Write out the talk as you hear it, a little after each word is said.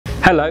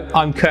Hello,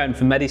 I'm Kern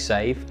from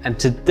Medisave, and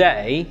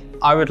today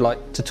I would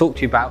like to talk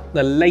to you about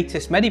the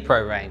latest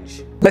MediPro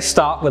range. Let's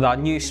start with our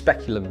new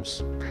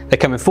speculums. They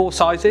come in 4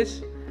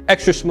 sizes: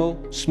 extra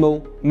small,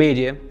 small,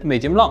 medium, and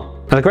medium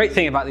long. Now the great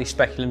thing about these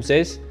speculums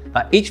is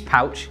that each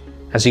pouch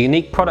has a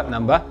unique product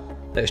number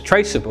that is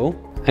traceable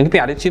and can be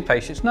added to your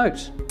patient's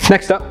notes.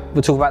 Next up,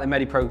 we'll talk about the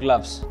MediPro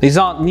gloves. These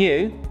aren't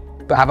new,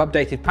 but have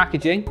updated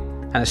packaging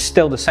and are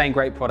still the same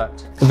great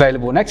product.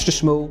 Available in extra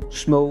small,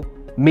 small,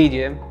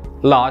 medium,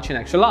 large and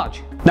extra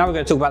large. Now we're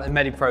going to talk about the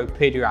MediPro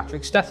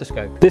Pediatric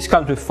Stethoscope. This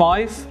comes with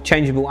 5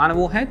 changeable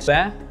animal heads: a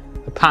bear,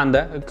 a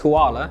panda, a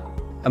koala,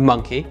 a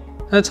monkey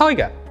and a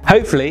tiger.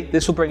 Hopefully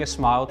this will bring a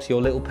smile to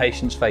your little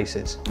patients'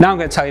 faces. Now I'm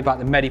going to tell you about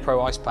the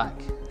MediPro Ice Pack.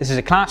 This is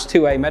a Class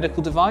 2A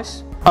medical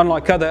device.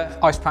 Unlike other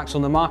ice packs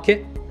on the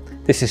market,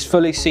 this is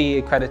fully CE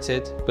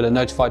accredited with a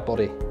notified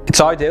body.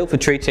 It's ideal for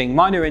treating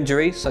minor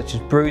injuries such as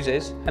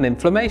bruises and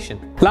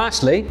inflammation.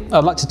 Lastly,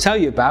 I'd like to tell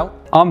you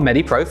about our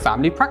MediPro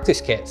Family Practice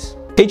Kits.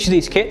 Each of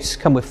these kits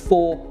come with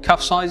 4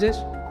 cuff sizes: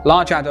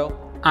 large adult,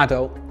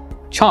 adult,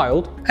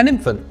 child and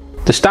infant.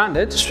 The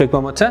standard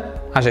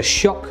sphygmometer has a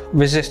shock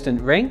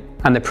resistant ring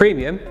and the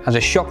premium has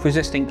a shock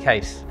resistant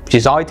case, which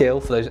is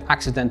ideal for those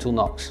accidental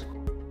knocks.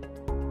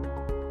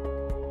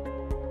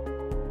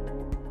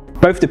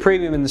 Both the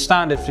premium and the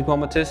standard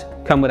sphygmometers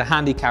come with a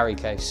handy carry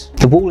case.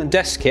 The wall and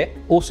desk kit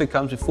also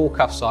comes with 4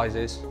 cuff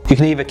sizes. You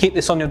can either keep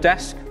this on your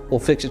desk or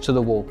fix it to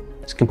the wall.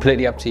 It's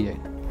completely up to you.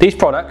 These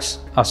products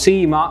are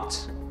CE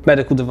marked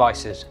medical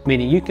devices,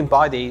 meaning you can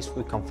buy these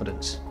with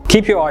confidence.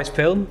 Keep your eyes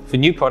peeled for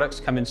new products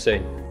coming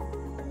soon.